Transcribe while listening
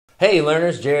Hey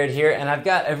learners, Jared here, and I've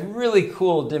got a really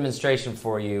cool demonstration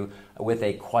for you with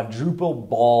a quadruple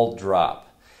ball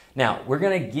drop. Now, we're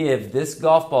going to give this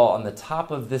golf ball on the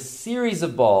top of this series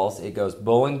of balls. It goes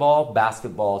bowling ball,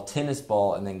 basketball, tennis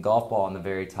ball, and then golf ball on the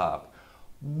very top.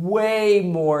 Way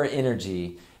more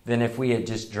energy than if we had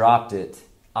just dropped it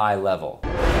eye level.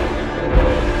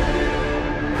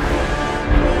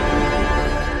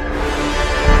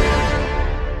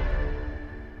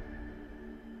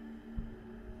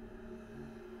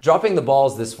 Dropping the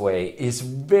balls this way is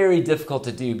very difficult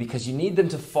to do because you need them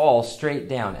to fall straight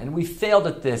down, and we failed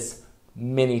at this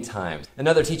many times.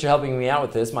 Another teacher helping me out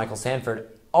with this, Michael Sanford,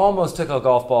 almost took a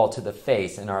golf ball to the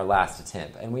face in our last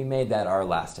attempt, and we made that our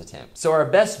last attempt. So our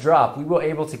best drop, we were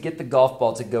able to get the golf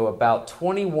ball to go about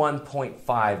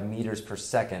 21.5 meters per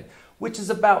second, which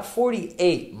is about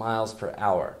 48 miles per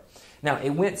hour. Now,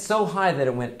 it went so high that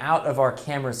it went out of our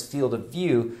camera's field of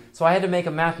view, so I had to make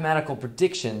a mathematical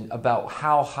prediction about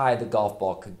how high the golf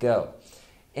ball could go.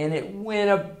 And it went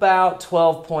about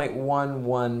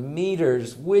 12.11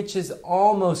 meters, which is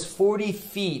almost 40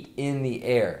 feet in the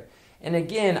air. And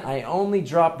again, I only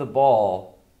dropped the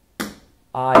ball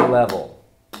eye level.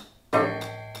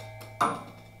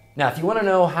 Now, if you want to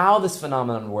know how this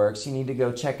phenomenon works, you need to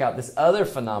go check out this other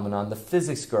phenomenon, the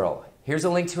Physics Girl. Here's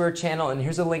a link to her channel, and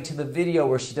here's a link to the video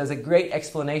where she does a great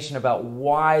explanation about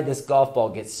why this golf ball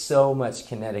gets so much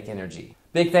kinetic energy.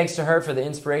 Big thanks to her for the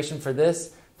inspiration for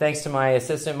this. Thanks to my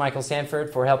assistant, Michael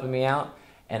Sanford, for helping me out.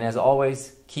 And as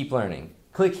always, keep learning.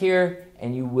 Click here,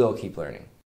 and you will keep learning.